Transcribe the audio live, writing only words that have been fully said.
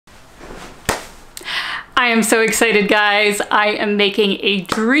I am so excited, guys. I am making a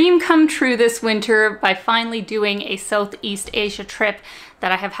dream come true this winter by finally doing a Southeast Asia trip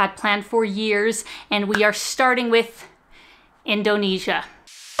that I have had planned for years, and we are starting with Indonesia.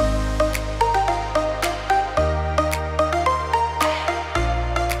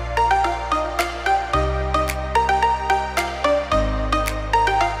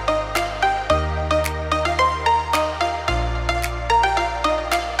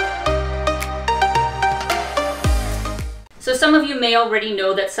 So some of you may already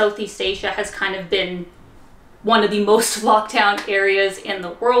know that Southeast Asia has kind of been one of the most locked down areas in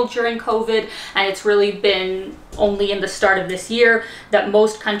the world during COVID, and it's really been only in the start of this year that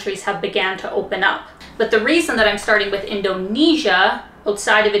most countries have began to open up. But the reason that I'm starting with Indonesia,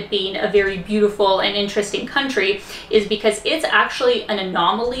 outside of it being a very beautiful and interesting country, is because it's actually an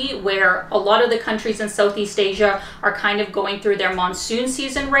anomaly where a lot of the countries in Southeast Asia are kind of going through their monsoon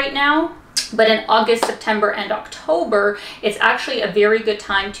season right now. But in August, September, and October, it's actually a very good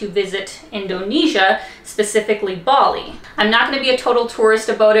time to visit Indonesia, specifically Bali. I'm not going to be a total tourist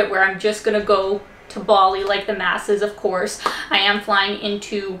about it where I'm just going to go to Bali like the masses, of course. I am flying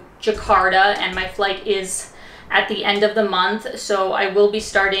into Jakarta, and my flight is at the end of the month, so I will be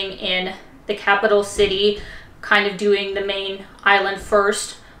starting in the capital city, kind of doing the main island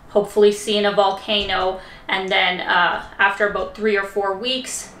first, hopefully seeing a volcano, and then after about 3 or 4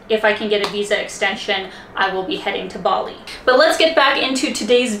 weeks, if I can get a visa extension, I will be heading to Bali. But let's get back into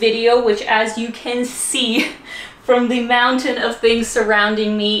today's video, which, as you can see from the mountain of things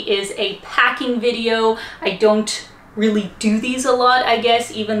surrounding me, is a packing video. I don't really do these a lot, I guess,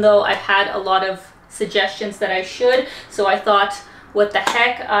 even though I've had a lot of suggestions that I should. So I thought, what the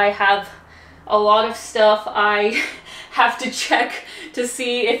heck, I have a lot of stuff I have to check to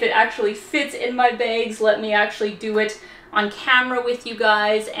see if it actually fits in my bags. Let me actually do it on camera with you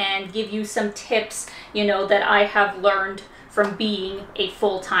guys and give you some tips, you know, that I have learned from being a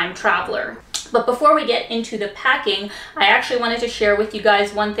full-time traveler. But before we get into the packing, I actually wanted to share with you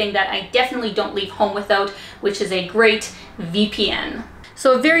guys one thing that I definitely don't leave home without, which is a great VPN.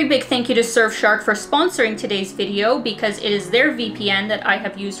 So a very big thank you to Surfshark for sponsoring today's video, because it is their VPN that I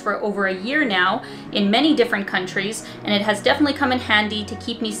have used for over a year now in many different countries, and it has definitely come in handy to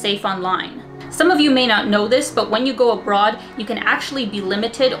keep me safe online. Some of you may not know this, but when you go abroad, you can actually be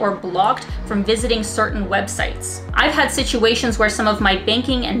limited or blocked from visiting certain websites. I've had situations where some of my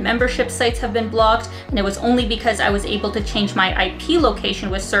banking and membership sites have been blocked, and it was only because I was able to change my IP location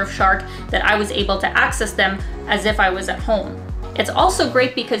with Surfshark that I was able to access them as if I was at home. It's also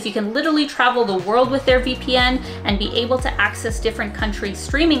great because you can literally travel the world with their VPN and be able to access different countries'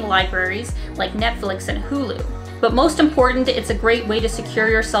 streaming libraries like Netflix and Hulu. But most important, it's a great way to secure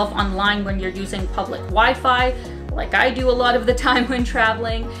yourself online when you're using public Wi-Fi, like I do a lot of the time when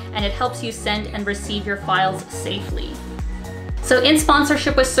traveling, and it helps you send and receive your files safely. So in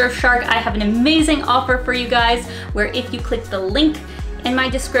sponsorship with Surfshark, I have an amazing offer for you guys, where if you click the link in my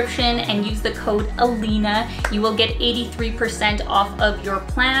description and use the code Alina, you will get 83% off of your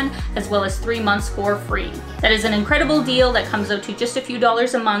plan, as well as 3 months for free. That is an incredible deal that comes out to just a few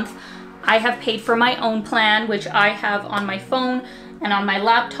dollars a month. I have paid for my own plan, which I have on my phone and on my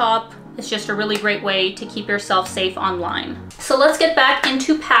laptop. It's just a really great way to keep yourself safe online. So let's get back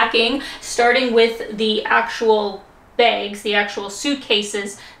into packing, starting with the actual bags, the actual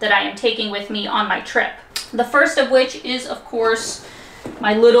suitcases that I am taking with me on my trip. The first of which is, of course,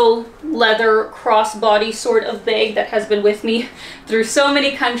 my little leather crossbody sort of bag that has been with me through so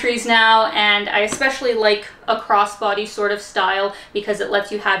many countries now, and I especially like a crossbody sort of style because it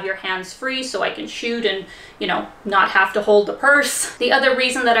lets you have your hands free, so I can shoot and, you know, not have to hold the purse. The other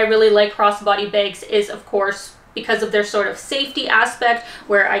reason that I really like crossbody bags is, of course, because of their sort of safety aspect,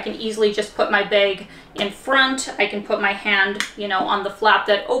 where I can easily just put my bag in front. I can put my hand, you know, on the flap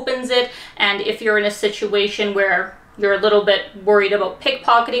that opens it, and if you're in a situation where you're a little bit worried about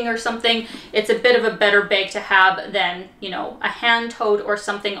pickpocketing or something, it's a bit of a better bag to have than, you know, a hand tote or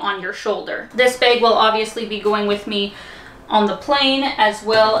something on your shoulder. This bag will obviously be going with me on the plane, as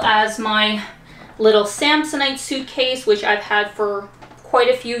well as my little Samsonite suitcase, which I've had for quite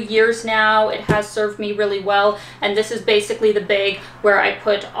a few years now. It has served me really well, and this is basically the bag where I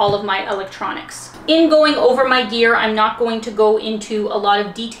put all of my electronics. In going over my gear, I'm not going to go into a lot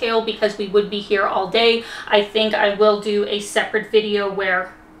of detail because we would be here all day. I think I will do a separate video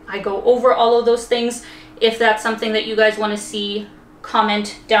where I go over all of those things. If that's something that you guys want to see,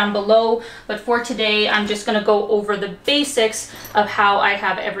 comment down below. But for today, I'm just going to go over the basics of how I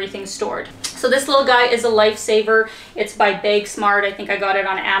have everything stored. So this little guy is a lifesaver. It's by Bag Smart. I think I got it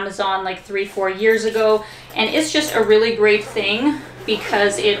on Amazon like 3-4 years ago. And it's just a really great thing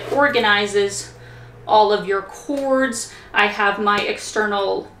because it organizes all of your cords. I have my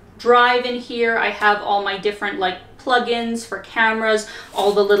external drive in here. I have all my different like plugins for cameras,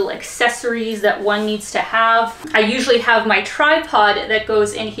 all the little accessories that one needs to have. I usually have my tripod that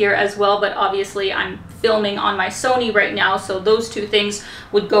goes in here as well, but obviously I'm filming on my Sony right now, so those two things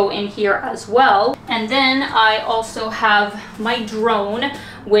would go in here as well. And then I also have my drone,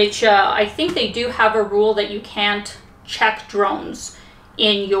 which I think they do have a rule that you can't check drones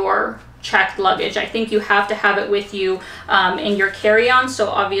in your checked luggage. I think you have to have it with you in your carry-on, so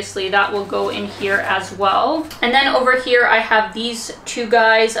obviously that will go in here as well. And then over here I have these two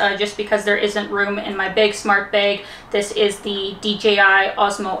guys just because there isn't room in my big smart bag. This is the DJI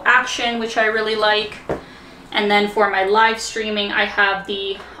Osmo Action, which I really like. And then for my live streaming I have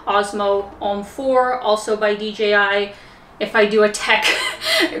the Osmo Ohm 4, also by DJI. If I do a tech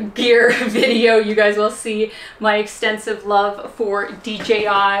gear video, you guys will see my extensive love for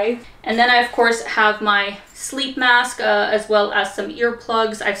DJI. And then I of course have my sleep mask as well as some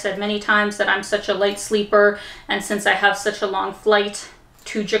earplugs. I've said many times that I'm such a light sleeper, and since I have such a long flight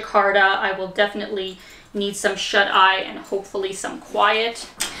to Jakarta, I will definitely need some shut-eye and hopefully some quiet.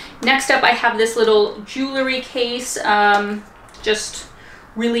 Next up I have this little jewelry case, just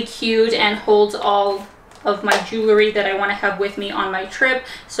really cute, and holds all of my jewelry that I want to have with me on my trip.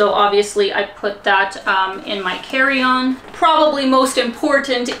 So obviously I put that in my carry-on. Probably most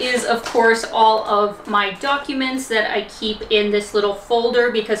important is of course all of my documents that I keep in this little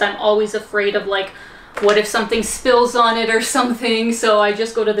folder, because I'm always afraid of like, what if something spills on it or something? So I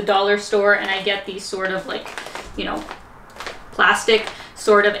just go to the dollar store and I get these sort of like, you know, plastic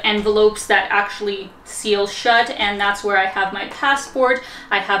sort of envelopes that actually seal shut, and that's where I have my passport.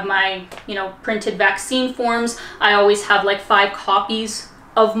 I have my, you know, printed vaccine forms. I always have like 5 copies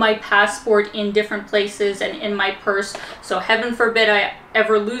of my passport in different places and in my purse, so heaven forbid I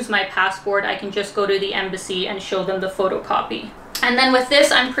ever lose my passport, I can just go to the embassy and show them the photocopy. And then with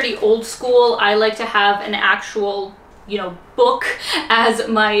this, I'm pretty old school. I like to have an actual, you know, book as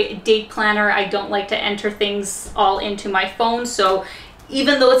my date planner. I don't like to enter things all into my phone, so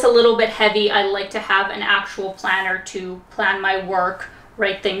even though it's a little bit heavy, I like to have an actual planner to plan my work,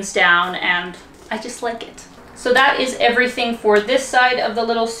 write things down, and I just like it. So that is everything for this side of the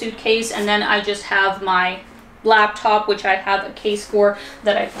little suitcase, and then I just have my laptop, which I have a case for,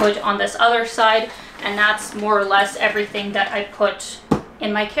 that I put on this other side, and that's more or less everything that I put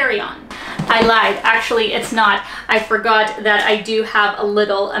in my carry-on. I lied, actually it's not. I forgot that I do have a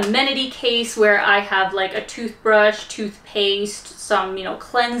little amenity case where I have like a toothbrush, toothpaste, some, you know,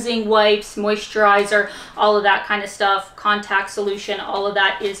 cleansing wipes, moisturizer, all of that kind of stuff, contact solution, all of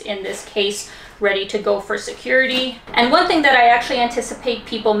that is in this case, ready to go for security. And one thing that I actually anticipate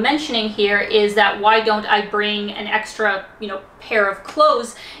people mentioning here is that why don't I bring an extra, you know, pair of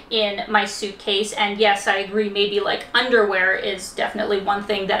clothes in my suitcase? And yes, I agree, maybe like underwear is definitely one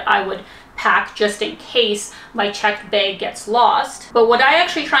thing that I would pack just in case my checked bag gets lost. But what I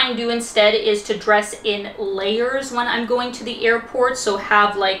actually try and do instead is to dress in layers when I'm going to the airport. So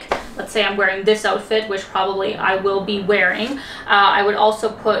have like, let's say I'm wearing this outfit, which probably I will be wearing. I would also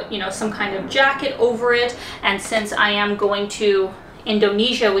put, you know, some kind of jacket over it. And since I am going to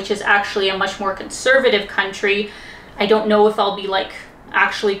Indonesia, which is actually a much more conservative country, I don't know if I'll be like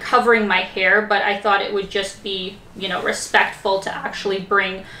actually covering my hair, but I thought it would just be, you know, respectful to actually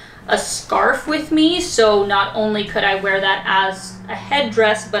bring a scarf with me. So not only could I wear that as a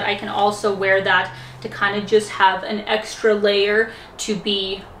headdress, but I can also wear that to kind of just have an extra layer to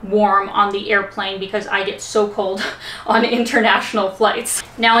be warm on the airplane, because I get so cold on international flights.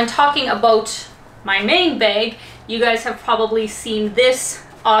 Now, in talking about my main bag, you guys have probably seen this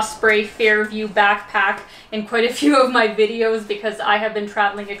Osprey Fairview backpack in quite a few of my videos, because I have been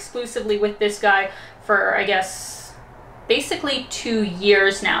traveling exclusively with this guy for, I guess, basically 2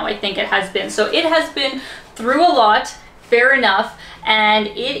 years now, I think it has been. So it has been through a lot, fair enough, and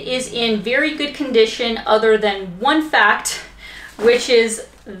it is in very good condition other than one fact, which is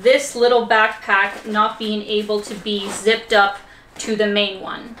this little backpack not being able to be zipped up to the main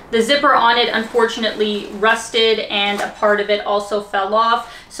one. The zipper on it unfortunately rusted, and a part of it also fell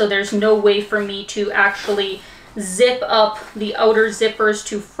off, so there's no way for me to actually zip up the outer zippers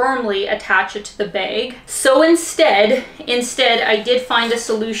to firmly attach it to the bag. So instead I did find a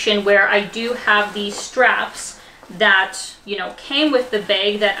solution where I do have these straps that, you know, came with the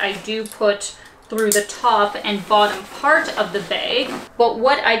bag that I do put through the top and bottom part of the bag. But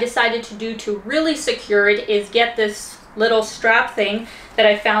what I decided to do to really secure it is get this little strap thing that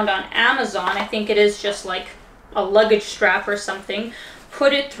I found on Amazon. I think it is just like a luggage strap or something.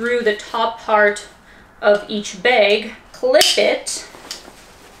 Put it through the top part of each bag, clip it,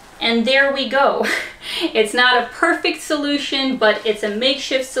 And there we go. It's not a perfect solution, but it's a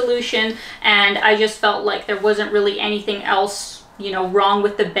makeshift solution, and I just felt like there wasn't really anything else, you know, wrong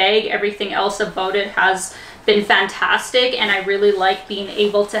with the bag. Everything else about it has been fantastic, and I really like being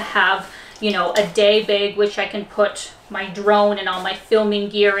able to have, you know, a day bag which I can put my drone and all my filming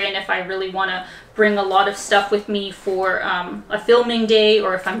gear in if I really want to bring a lot of stuff with me for a filming day,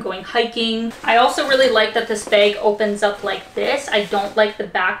 or if I'm going hiking. I also really like that this bag opens up like this. I don't like the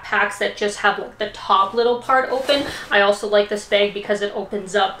backpacks that just have like the top little part open. I also like this bag because it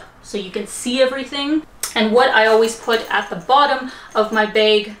opens up so you can see everything. And what I always put at the bottom of my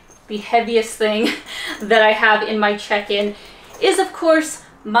bag, the heaviest thing that I have in my check-in, is of course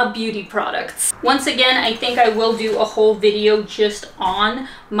my beauty products. Once again, I think I will do a whole video just on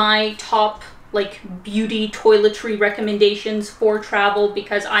my top like beauty toiletry recommendations for travel,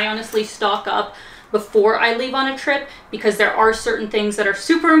 because I honestly stock up before I leave on a trip, because there are certain things that are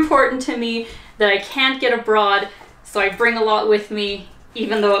super important to me that I can't get abroad, so I bring a lot with me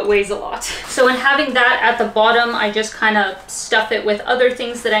even though it weighs a lot. So in having that at the bottom, I just kind of stuff it with other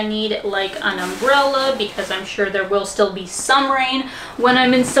things that I need, like an umbrella, because I'm sure there will still be some rain when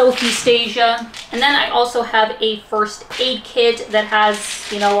I'm in Southeast Asia. And then I also have a first aid kit that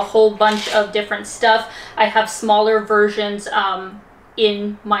has, you know, a whole bunch of different stuff. I have smaller versions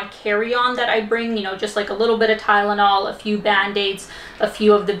in my carry-on that I bring, you know, just like a little bit of Tylenol, a few Band-Aids, a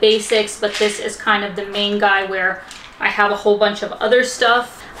few of the basics, but this is kind of the main guy where I have a whole bunch of other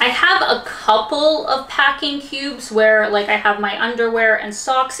stuff. I have a couple of packing cubes where like I have my underwear and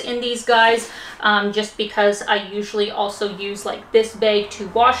socks in these guys, just because I usually also use like this bag to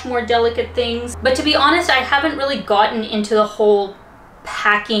wash more delicate things. But to be honest, I haven't really gotten into the whole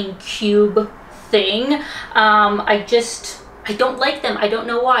packing cube thing. I don't like them. I don't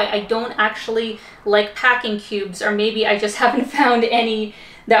know why. I don't actually like packing cubes, or maybe I just haven't found any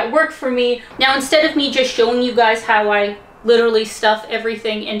that work for me. Now, instead of me just showing you guys how I literally stuff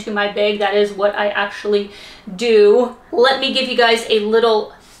everything into my bag, that is what I actually do, let me give you guys a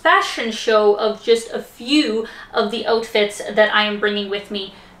little fashion show of just a few of the outfits that I am bringing with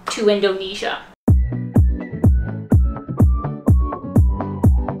me to Indonesia.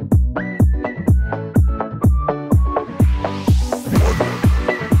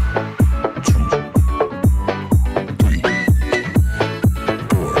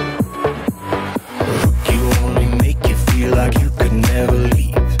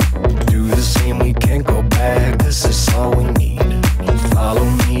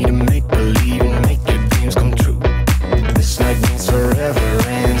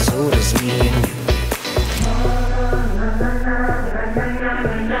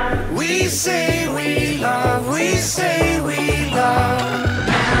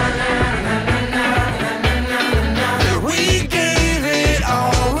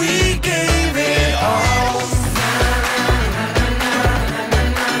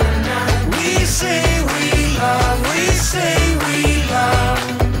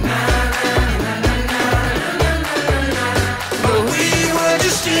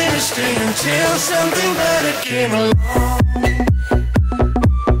 Until something better came along.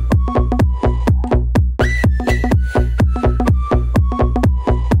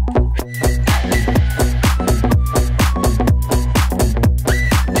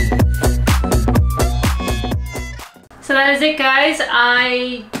 So that is it, guys.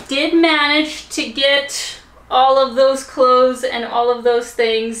 I did manage to get all of those clothes and all of those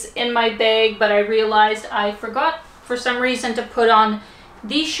things in my bag, but I realized I forgot for some reason to put on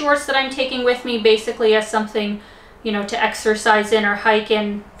these shorts that I'm taking with me, basically as something, you know, to exercise in or hike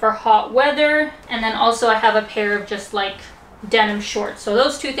in for hot weather. And then also I have a pair of just like denim shorts. So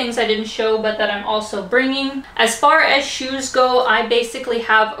those two things I didn't show, but that I'm also bringing. As far as shoes go, I basically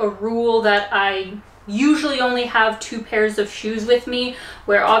have a rule that I usually only have 2 pairs of shoes with me,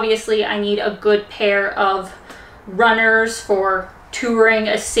 where obviously I need a good pair of runners for touring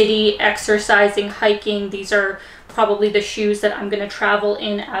a city, exercising, hiking. These are probably the shoes that I'm going to travel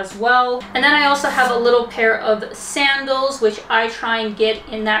in as well. And then I also have a little pair of sandals, which I try and get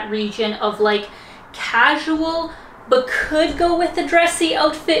in that region of like casual, but could go with the dressy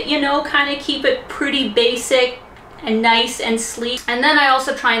outfit, you know, kind of keep it pretty basic and nice and sleek. And then I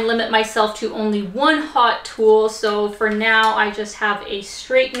also try and limit myself to only one hot tool. So for now, I just have a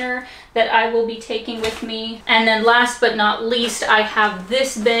straightener that I will be taking with me. And then last but not least, I have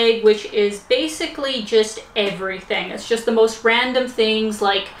this bag, which is basically just everything. It's just the most random things,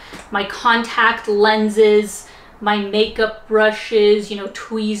 like my contact lenses, my makeup brushes, you know,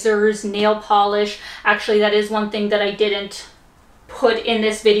 tweezers, nail polish. Actually, that is one thing that I didn't put in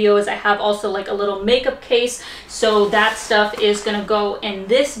this video is I have also like a little makeup case, so that stuff is gonna go in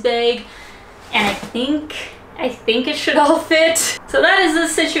this bag, and I think it should all fit. So that is the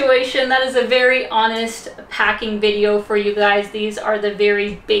situation. That is a very honest packing video for you guys. These are the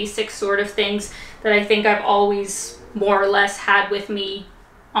very basic sort of things that I think I've always more or less had with me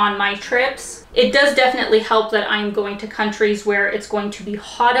on my trips. It does definitely help that I'm going to countries where it's going to be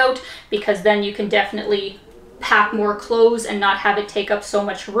hot out, because then you can definitely pack more clothes and not have it take up so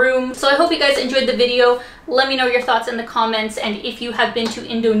much room. So I hope you guys enjoyed the video. Let me know your thoughts in the comments, and if you have been to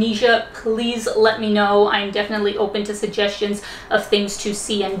Indonesia, please let me know. I'm definitely open to suggestions of things to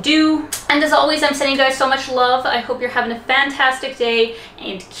see and do. And as always, I'm sending you guys so much love. I hope you're having a fantastic day,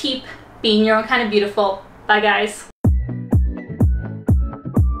 and keep being your own kind of beautiful. Bye guys.